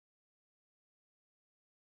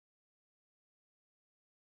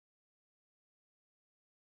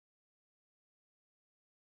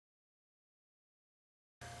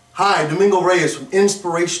Hi, Domingo Reyes from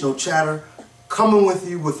Inspirational Chatter, coming with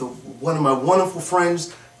you with one of my wonderful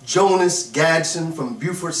friends, Jonas Gadson from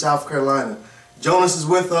Beaufort, South Carolina. Jonas is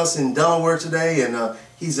with us in Delaware today, and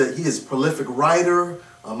he is a prolific writer,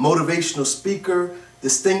 a motivational speaker,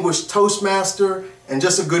 distinguished Toastmaster, and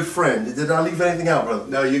just a good friend. Did I leave anything out, brother?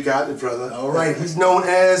 No, you got it, brother. All right. He's known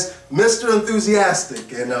as Mr.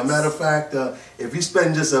 Enthusiastic. And matter of fact, if you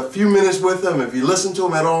spend just a few minutes with him, if you listen to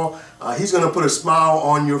him at all, he's going to put a smile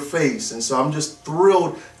on your face. And so I'm just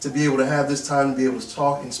thrilled to be able to have this time to be able to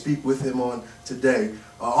talk and speak with him on today.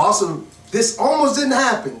 Also, this almost didn't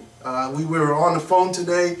happen. We were on the phone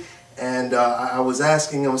today, and I was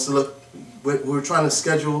asking him, I said, look, we're trying to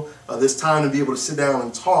schedule this time to be able to sit down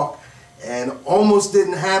and talk, and almost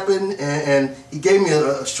didn't happen, and he gave me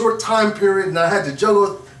a short time period, and I had to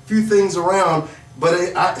juggle a few things around,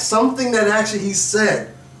 but something that actually he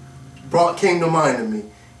said came to mind to me.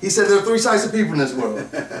 He said there are three types of people in this world.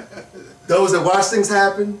 Those that watch things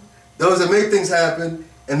happen, those that make things happen,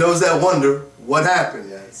 and those that wonder what happened.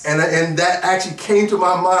 Yes. And that actually came to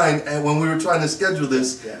my mind when we were trying to schedule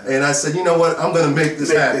this, yeah. And I said, you know what, I'm going to make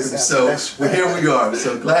this happen. So here we are.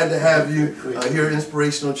 So glad to have you here at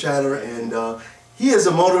Inspirational Chatter. And he is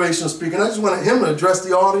a motivational speaker. And I just wanted him to address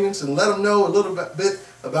the audience and let them know a little bit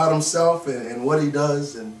about himself and what he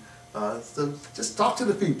does. And so just talk to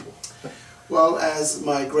the people. Well, as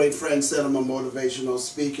my great friend said, I'm a motivational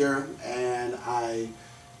speaker, and I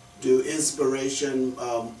do inspiration,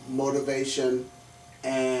 motivation,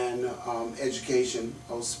 and education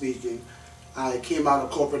of speaking. I came out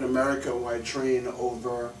of corporate America where I trained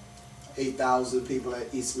over 8,000 people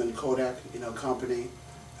at Eastman Kodak, company.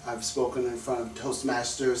 I've spoken in front of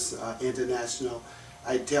Toastmasters International.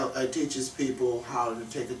 I teach people how to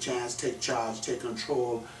take a chance, take charge, take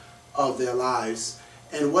control of their lives.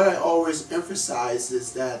 And what I always emphasize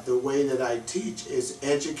is that the way that I teach is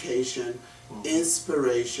education,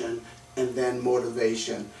 inspiration, and then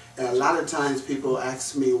motivation. And a lot of times people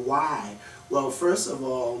ask me why. Well, first of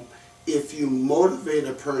all, if you motivate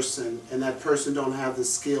a person and that person don't have the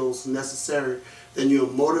skills necessary, then you're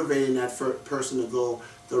motivating that person to go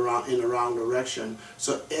in the wrong direction.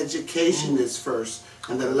 So education is first,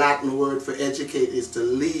 and the Latin word for educate is to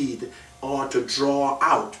lead or to draw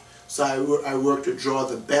out. So I work to draw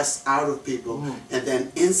the best out of people. And then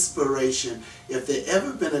inspiration. If there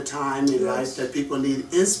ever been a time in life that people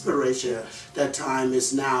need inspiration, that time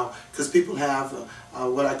is now. Because people have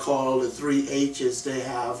what I call the 3 H's. They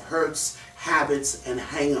have hurts, habits, and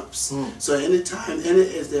hang-ups. So anytime,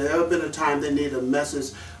 if there ever been a time they need a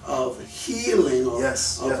message of healing or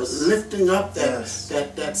of lifting up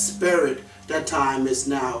that spirit, that time is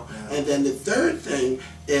now. And then the third thing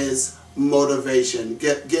is motivation.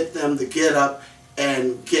 Get them to get up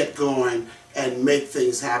and get going and make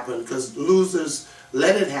things happen, because losers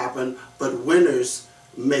let it happen, but winners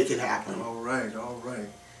make it happen. All right, all right.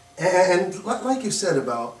 And like you said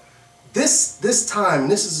about this time,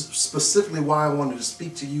 and this is specifically why I wanted to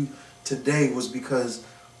speak to you today, was because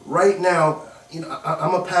right now,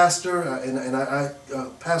 I'm a pastor, and I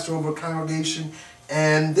pastor over a congregation,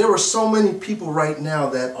 and there are so many people right now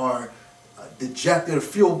that are dejected,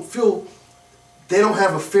 feel they don't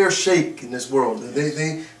have a fair shake in this world.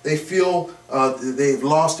 They feel they've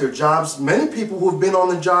lost their jobs. Many people who have been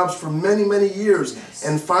on the jobs for many years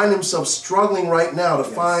and find themselves struggling right now to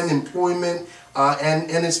find employment,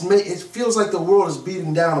 and it feels like the world is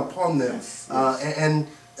beating down upon them. And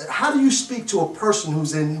how do you speak to a person who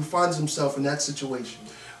finds himself in that situation?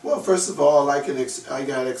 Well, first of all, I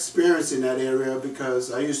got experience in that area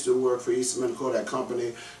because I used to work for Eastman Kodak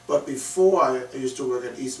Company. But before I used to work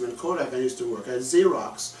at Eastman Kodak, I used to work at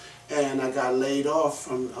Xerox, and I got laid off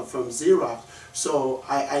from Xerox. So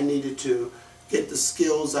I needed to get the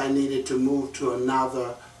skills I needed to move to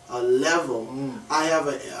another level. I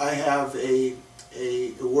have a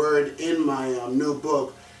word in my new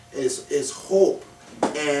book is hope,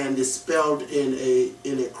 and it's spelled in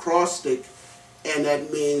a acrostic. And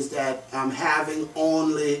that means that I'm having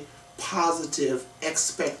only positive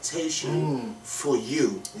expectation for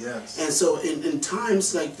you. Yes. And so in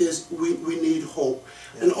times like this, we need hope.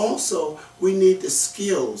 And also, we need the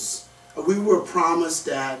skills. We were promised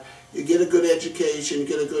that you get a good education, you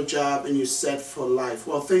get a good job, and you're set for life.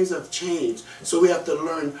 Well, things have changed. So we have to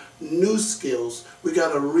learn new skills. We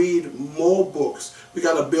got to read more books. We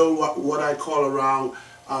got to build what I call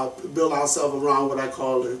build ourselves around what I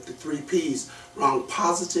call the 3 P's, around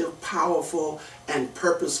positive, powerful, and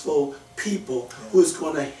purposeful people who is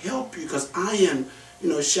going to help you, because iron,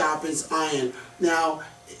 sharpens iron. Now,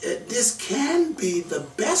 this can be the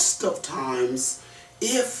best of times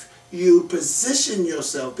if you position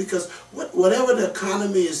yourself, because whatever the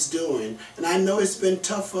economy is doing, and I know it's been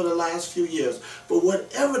tough for the last few years, but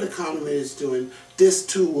whatever the economy is doing, this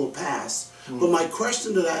too will pass. But my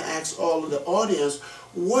question that I ask all of the audience,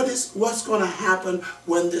 what's going to happen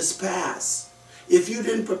when this passes? If you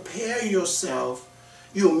didn't prepare yourself,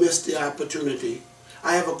 you'll miss the opportunity.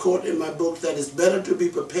 I have a quote in my book that it's better to be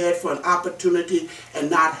prepared for an opportunity and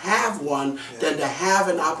not have one than to have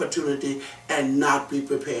an opportunity and not be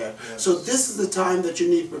prepared. Yes. So this is the time that you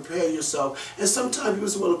need to prepare yourself. And sometimes people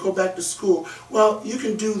say, well, go back to school. Well, you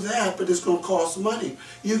can do that, but it's going to cost money.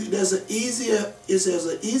 There's an easier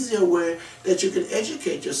way that you can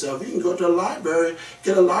educate yourself. You can go to a library,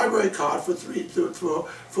 get a library card for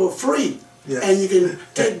free. Yes. And you can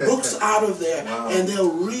take books out of there, and they'll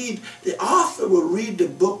read, the author will read the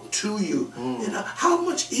book to you. You know, how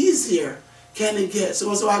much easier can it get?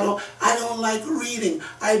 So I don't like reading.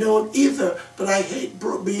 I don't either, but I hate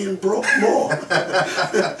being broke more.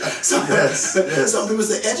 Some people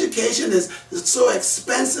say education is so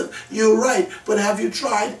expensive. You're right, but have you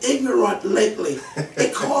tried ignorant lately?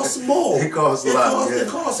 It costs more. It costs a lot. It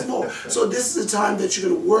costs more. So this is the time that you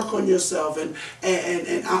can work on yourself. And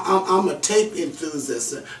I'm a tape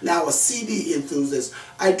enthusiast, now a CD enthusiast.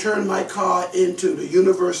 I turned my car into the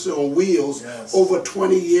University on Wheels over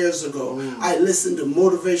 20 years ago. I listened to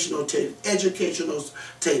motivational tape, educational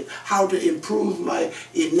tape, how to improve my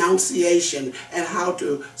enunciation and how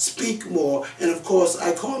to speak more. And of course,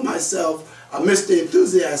 I call myself Mr.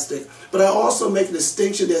 Enthusiastic, but I also make a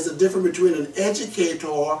distinction. There's a difference between an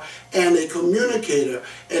educator and a communicator.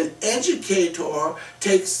 An educator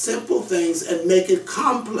takes simple things and make it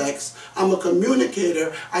complex. I'm a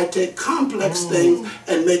communicator. I take complex things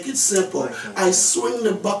and make it simple. I swing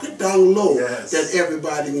the bucket down low that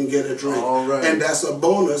everybody can get a drink. And that's a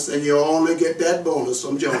bonus, and you'll only get that bonus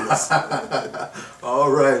from Jonas.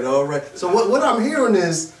 All right. So what I'm hearing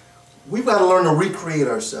is, we've got to learn to recreate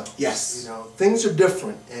ourselves. Yes. You know, things are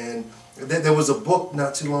different. And there was a book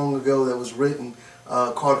not too long ago that was written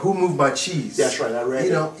called Who Moved My Cheese? That's right, I read it.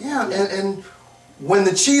 You know, and when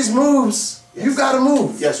the cheese moves, you've got to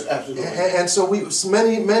move. Yes, absolutely. And so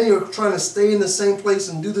many are trying to stay in the same place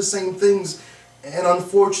and do the same things. And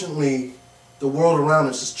unfortunately, the world around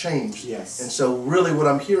us has changed. Yes. And so really what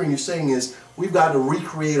I'm hearing you saying is, we've got to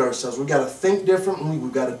recreate ourselves. We've got to think differently.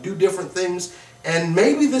 We've got to do different things. And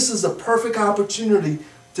maybe this is a perfect opportunity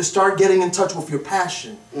to start getting in touch with your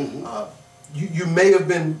passion. You may have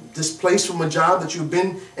been displaced from a job that you've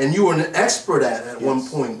been and you were an expert at one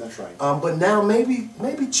point. That's right. But now maybe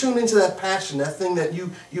tune into that passion, that thing that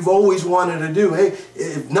you've always wanted to do. Hey,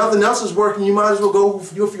 if nothing else is working, you might as well go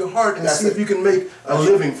with your heart and see if you can make a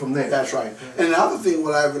living from there. That's right. And another thing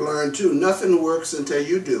what I've learned too, nothing works until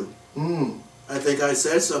you do. I think I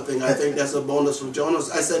said something. I think that's a bonus from Jonas.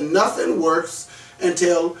 I said nothing works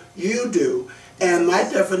until you do. And my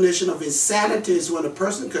definition of insanity is when a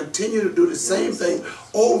person continues to do the same thing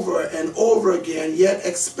over and over again, yet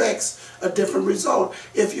expects a different result.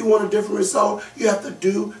 If you want a different result, you have to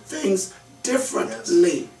do things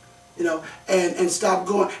differently. You know, and stop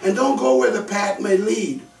going. And don't go where the path may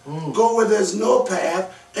lead. Go where there's no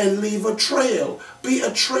path and leave a trail. Be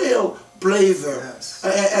a trail blazer.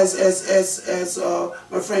 As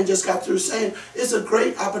my friend just got through saying, it's a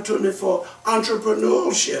great opportunity for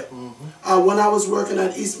entrepreneurship. When I was working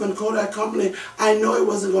at Eastman Kodak Company, I know it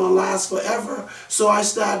wasn't going to last forever, so I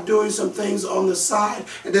started doing some things on the side.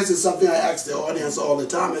 And this is something I ask the audience all the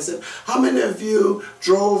time. I said, how many of you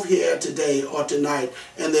drove here today or tonight?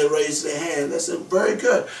 And they raised their hand. They said, very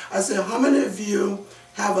good. I said, how many of you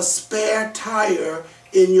have a spare tire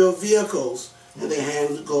in your vehicles? And their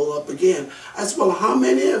hands go up again. I said, well, how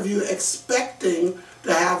many of you expecting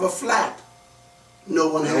to have a flat?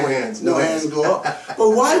 No hands go up.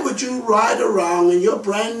 But why would you ride around in your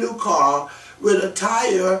brand new car with a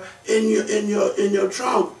tire in your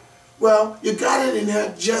trunk? Well, you got it in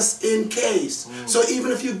there just in case. So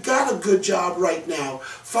even if you got a good job right now,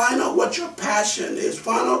 find out what your passion is.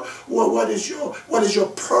 Find out what is your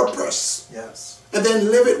purpose. Yes. And then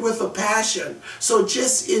live it with a passion. So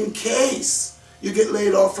just in case you get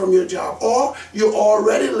laid off from your job, or you're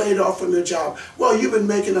already laid off from your job. Well, you've been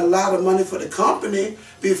making a lot of money for the company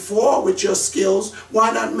before with your skills. Why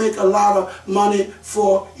not make a lot of money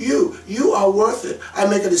for you? You are worth it. I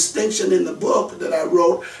make a distinction in the book that I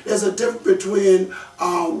wrote. There's a difference between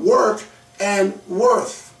work and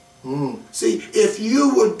worth. See, if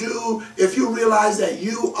you realize that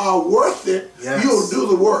you are worth it, you'll do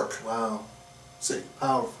the work. Wow. See,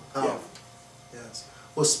 powerful. Yes.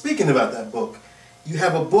 Well, speaking about that book, you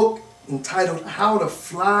have a book entitled How to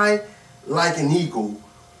Fly Like an Eagle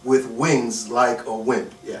with wings like a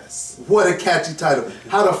wimp. Yes. What a catchy title.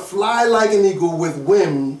 How to fly like an eagle with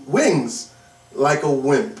wings like a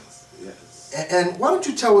wimp. Yes. And why don't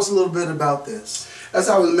you tell us a little bit about this? As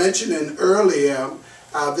I was mentioning earlier,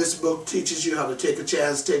 this book teaches you how to take a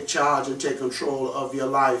chance, take charge, and take control of your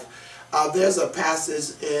life. There's a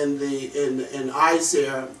passage in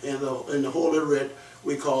Isaiah in the Holy Writ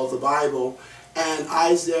we call the Bible, and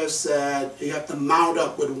Isaiah said you have to mount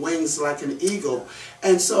up with wings like an eagle.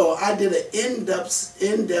 And so I did an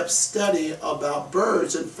in-depth study about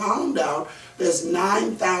birds and found out there's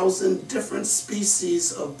 9,000 different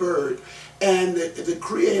species of bird, and the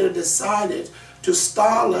Creator decided to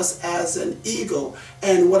style us as an eagle.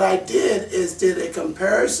 And what I did is did a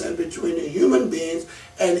comparison between the human beings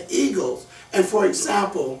and eagles. And for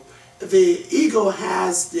example, the eagle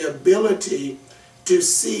has the ability to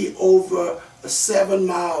see over 7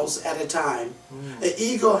 miles at a time. An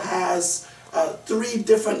eagle has 3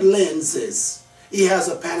 different lenses. He has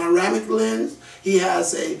a panoramic lens. He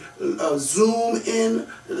has a zoom-in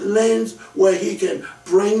lens where he can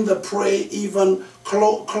bring the prey even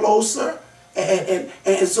closer. And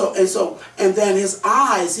then his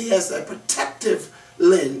eyes, he has a protective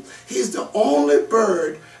lens. He's the only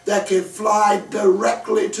bird that can fly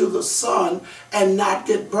directly to the sun and not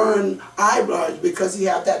get burned eyebrows because he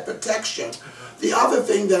has that protection. The other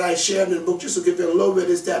thing that I shared in the book, just to give you a little bit,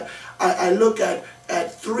 is that I look at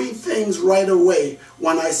 3 things right away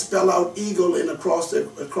when I spell out eagle in across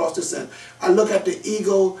the sentence. I look at the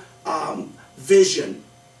eagle vision.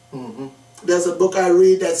 There's a book I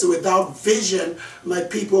read that says, without vision, my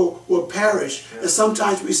people will perish. And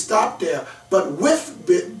sometimes we stop there. But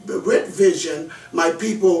with vision, my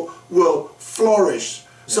people will flourish.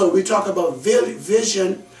 So we talk about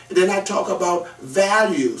vision, and then I talk about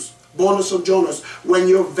values. Bonus from Jonas. When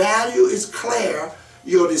your value is clear,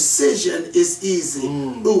 your decision is easy.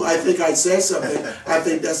 Ooh, I think I said something. I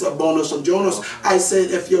think that's a bonus from Jonas. I said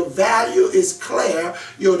if your value is clear,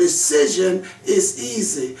 your decision is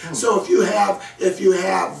easy. So if you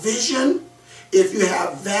have vision, if you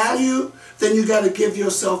have value, then you got to give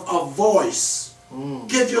yourself a voice.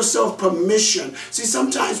 Give yourself permission. See,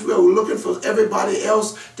 sometimes we're looking for everybody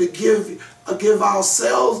else to give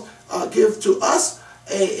ourselves, give to us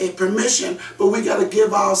a permission, but we got to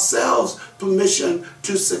give ourselves permission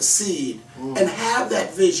to succeed and have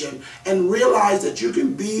that vision and realize that you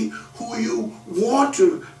can be who you want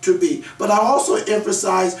to be. But I also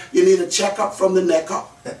emphasize you need a checkup from the neck up.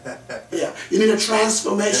 Yeah, you need a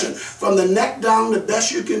transformation. From the neck down, the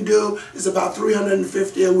best you can do is about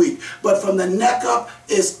 $350 a week. But from the neck up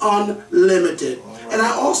is unlimited. And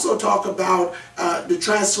I also talk about the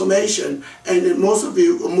transformation. And most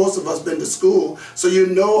of us been to school, so you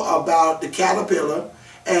know about the caterpillar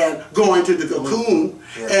and going to the cocoon.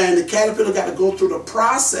 And the caterpillar got to go through the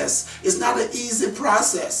process. It's not an easy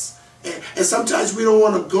process. And sometimes we don't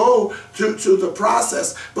want to go to the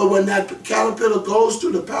process, but when that caterpillar goes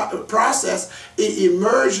through the process, it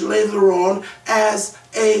emerges later on as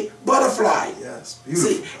a butterfly. Yes,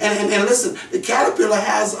 beautiful. See, and listen, the caterpillar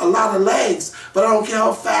has a lot of legs, but I don't care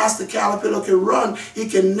how fast the caterpillar can run, he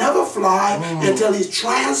can never fly until he's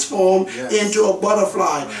transformed into a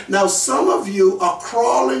butterfly. Now, some of you are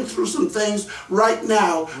crawling through some things right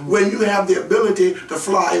now when you have the ability to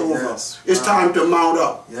fly over. It's time to mount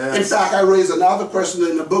up. In fact, I raise another question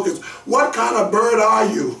in the book is, what kind of bird are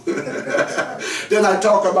you? Then I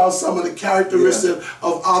talk about some of the characteristics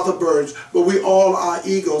of other birds, but we all are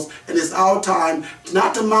eagles, and it's our time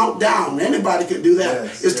not to mount down. Anybody can do that.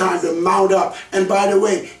 It's time to mount up. And by the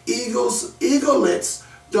way, eaglets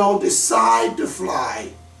don't decide to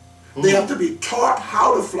fly. They have to be taught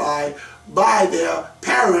how to fly by their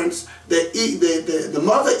parents, the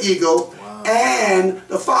mother eagle and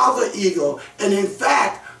the father eagle. And in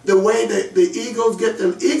fact, the way that the eagles get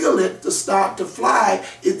the eaglet to start to fly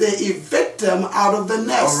is they evict them out of the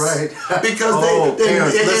nest. All right. Because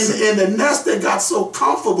in the nest they got so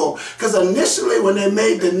comfortable. Because initially when they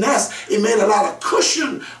made the nest, it made a lot of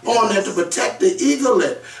cushion on there to protect the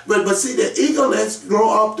eaglet. But see, the eaglets grow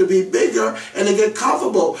up to be bigger and they get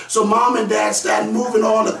comfortable. So mom and dad start moving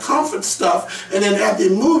all the comfort stuff, and then after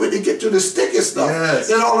they move it, they get to the sticky stuff.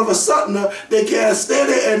 Then all of a sudden they can't stay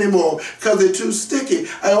there anymore because they're too sticky.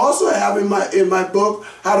 I also have in my book,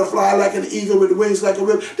 How to Fly Like an Eagle with Wings Like a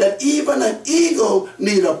Whip, that even an eagle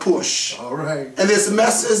need a push. All right. And this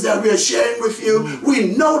message that we are sharing with you,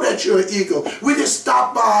 we know that you're an eagle. We just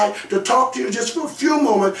stopped by to talk to you just for a few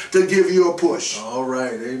moments to give you a push. All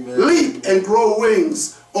right. Amen. Leap and grow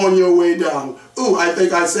wings on your way down. Ooh, I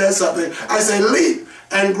think I said something. I say leap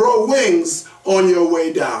and grow wings on your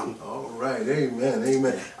way down. All right. right. Amen.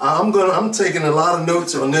 Amen. I'm taking a lot of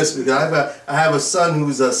notes on this because I have a son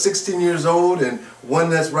who's 16 years old and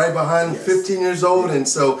one that's right behind him, 15 years old, and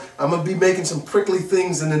so I'm gonna be making some prickly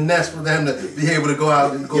things in the nest for them to be able to go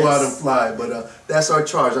out and out and fly. But that's our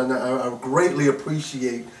charge. I greatly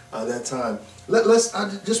appreciate that time.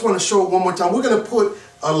 I just want to show it one more time. We're going to put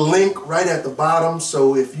a link right at the bottom,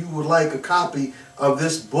 so if you would like a copy of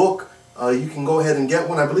this book, you can go ahead and get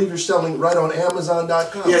one. I believe you're selling right on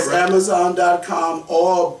Amazon.com. Yes, right? Amazon.com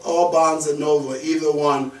or Barnes & Noble, either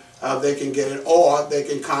one, they can get it, or they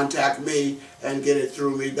can contact me and get it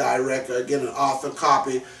through me direct, or get an author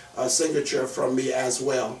copy, a signature from me as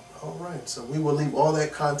well. All right, so we will leave all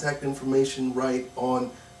that contact information right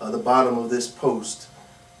on the bottom of this post.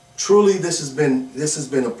 Truly, this has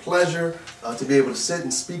been a pleasure to be able to sit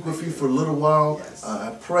and speak with you for a little while. Yes.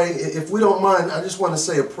 I pray, if we don't mind, I just want to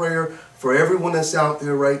say a prayer for everyone that's out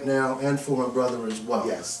there right now and for my brother as well.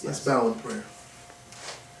 Yes. Let's bow in prayer.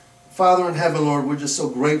 Father in heaven, Lord, we're just so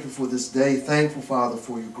grateful for this day. Thankful, Father,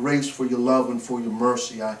 for your grace, for your love, and for your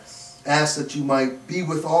mercy. I ask that you might be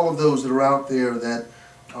with all of those that are out there that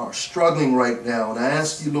are struggling right now. And I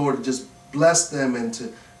ask you, Lord, to just bless them and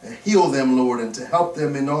to heal them, Lord, and to help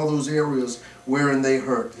them in all those areas wherein they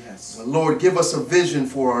hurt. Yes. Lord, give us a vision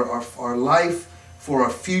for our life, for our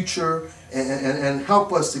future, and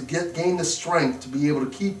help us to gain the strength to be able to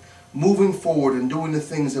keep moving forward and doing the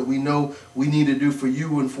things that we know we need to do for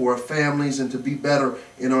you and for our families and to be better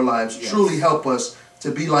in our lives. Yes. Truly help us to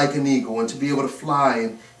be like an eagle and to be able to fly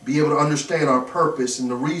and be able to understand our purpose and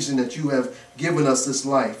the reason that you have given us this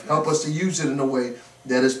life. Help us to use it in a way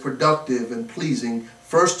that is productive and pleasing,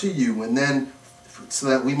 first to you, and then so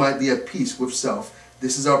that we might be at peace with self.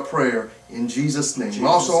 This is our prayer in Jesus' name.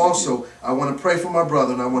 Also, I want to pray for my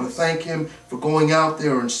brother, and I want to thank him for going out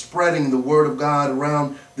there and spreading the word of God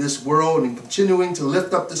around this world and continuing to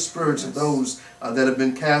lift up the spirits of those that have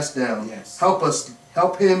been cast down. Yes.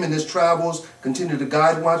 Help him in his travels. Continue to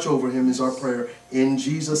guide and watch over him is our prayer in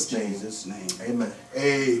Jesus' name. Amen.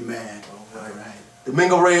 Amen. All right.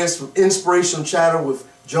 Domingo Reyes from Inspirational Chatter with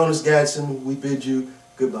Jonas Gadson. We bid you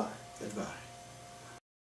goodbye. Goodbye.